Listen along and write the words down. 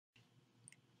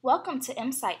Welcome to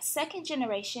Emcyte's second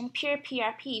generation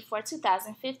PurePRP for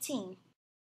 2015.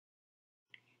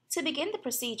 To begin the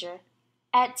procedure,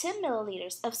 add 10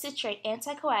 milliliters of citrate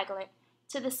anticoagulant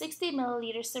to the 60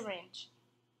 milliliter syringe.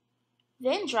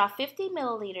 Then draw 50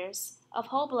 milliliters of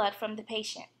whole blood from the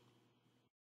patient.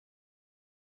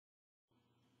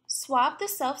 Swab the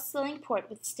self-sealing port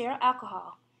with sterile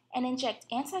alcohol and inject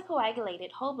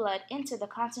anticoagulated whole blood into the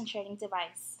concentrating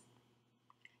device.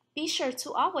 Be sure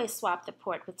to always swab the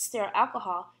port with sterile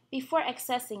alcohol before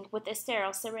accessing with a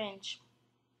sterile syringe.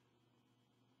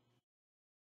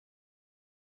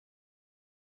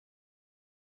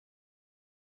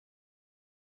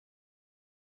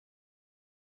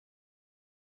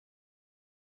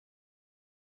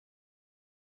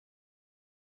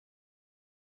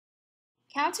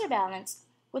 Counterbalance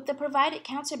with the provided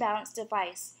counterbalance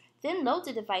device, then load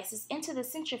the devices into the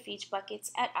centrifuge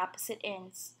buckets at opposite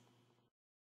ends.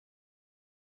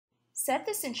 Set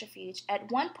the centrifuge at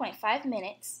 1.5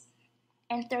 minutes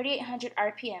and 3800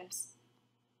 RPMs.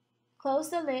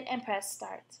 Close the lid and press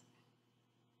start.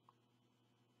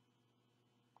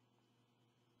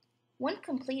 When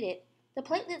completed, the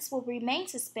platelets will remain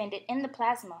suspended in the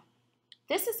plasma.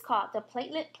 This is called the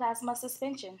platelet plasma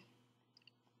suspension.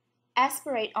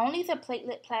 Aspirate only the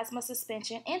platelet plasma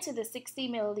suspension into the 60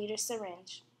 milliliter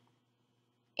syringe.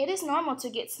 It is normal to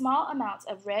get small amounts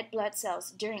of red blood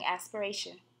cells during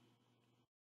aspiration.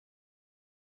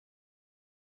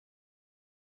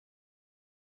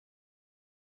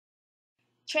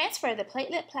 Transfer the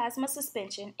platelet plasma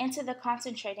suspension into the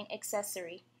concentrating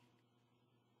accessory.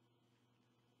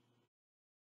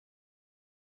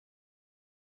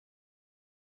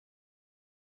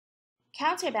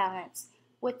 Counterbalance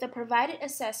with the provided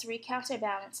accessory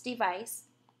counterbalance device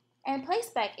and place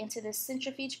back into the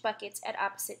centrifuge buckets at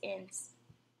opposite ends.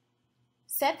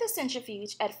 Set the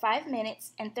centrifuge at 5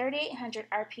 minutes and 3800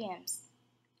 RPMs.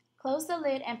 Close the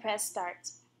lid and press start.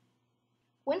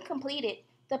 When completed,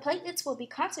 the platelets will be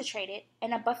concentrated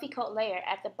in a buffy coat layer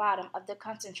at the bottom of the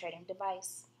concentrating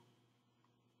device.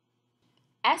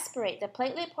 Aspirate the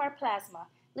platelet-poor plasma,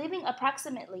 leaving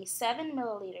approximately 7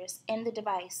 milliliters in the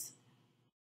device.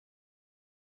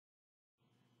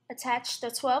 Attach the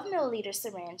 12 milliliter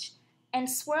syringe and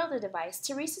swirl the device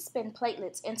to resuspend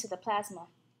platelets into the plasma.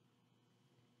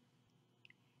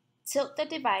 Tilt the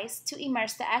device to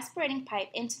immerse the aspirating pipe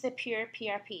into the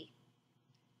PurePRP.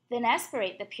 Then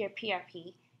aspirate the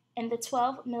PurePRP in the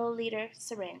 12 milliliter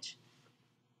syringe.